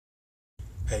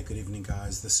Hey, good evening,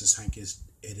 guys. This is Hank. It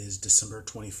is December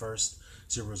 21st,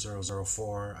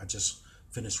 0004. I just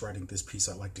finished writing this piece.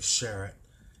 I'd like to share it.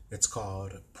 It's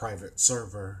called Private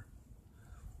Server.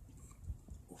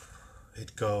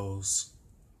 It goes,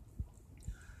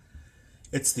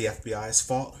 it's the FBI's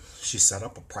fault. She set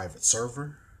up a private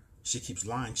server. She keeps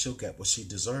lying. She'll get what she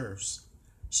deserves.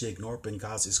 She ignored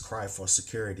Benghazi's cry for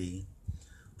security.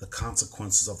 The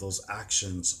consequences of those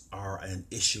actions are an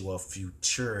issue of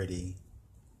futurity.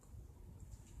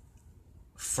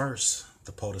 First,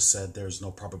 the POTUS said there's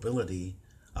no probability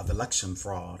of election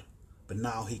fraud, but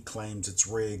now he claims it's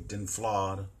rigged and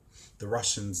flawed. The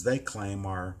Russians, they claim,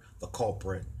 are the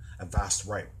culprit, a vast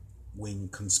right-wing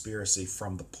conspiracy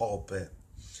from the pulpit.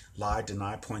 Lie,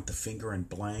 deny, point the finger, and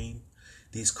blame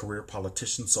these career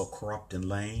politicians so corrupt and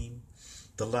lame.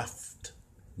 The left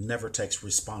never takes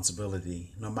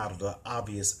responsibility. No matter the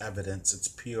obvious evidence, it's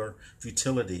pure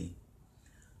futility.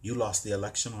 You lost the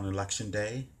election on election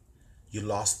day. You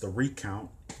lost the recount.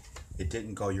 It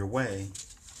didn't go your way.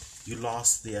 You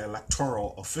lost the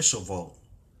electoral official vote.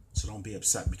 So don't be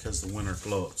upset because the winner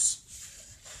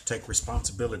gloats. Take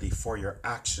responsibility for your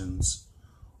actions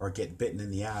or get bitten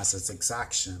in the ass as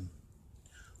exaction.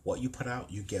 What you put out,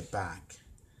 you get back.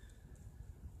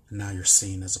 And now you're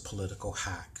seen as a political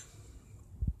hack.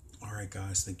 All right,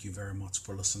 guys, thank you very much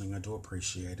for listening. I do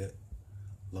appreciate it.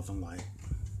 Love and light.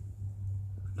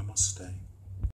 Namaste.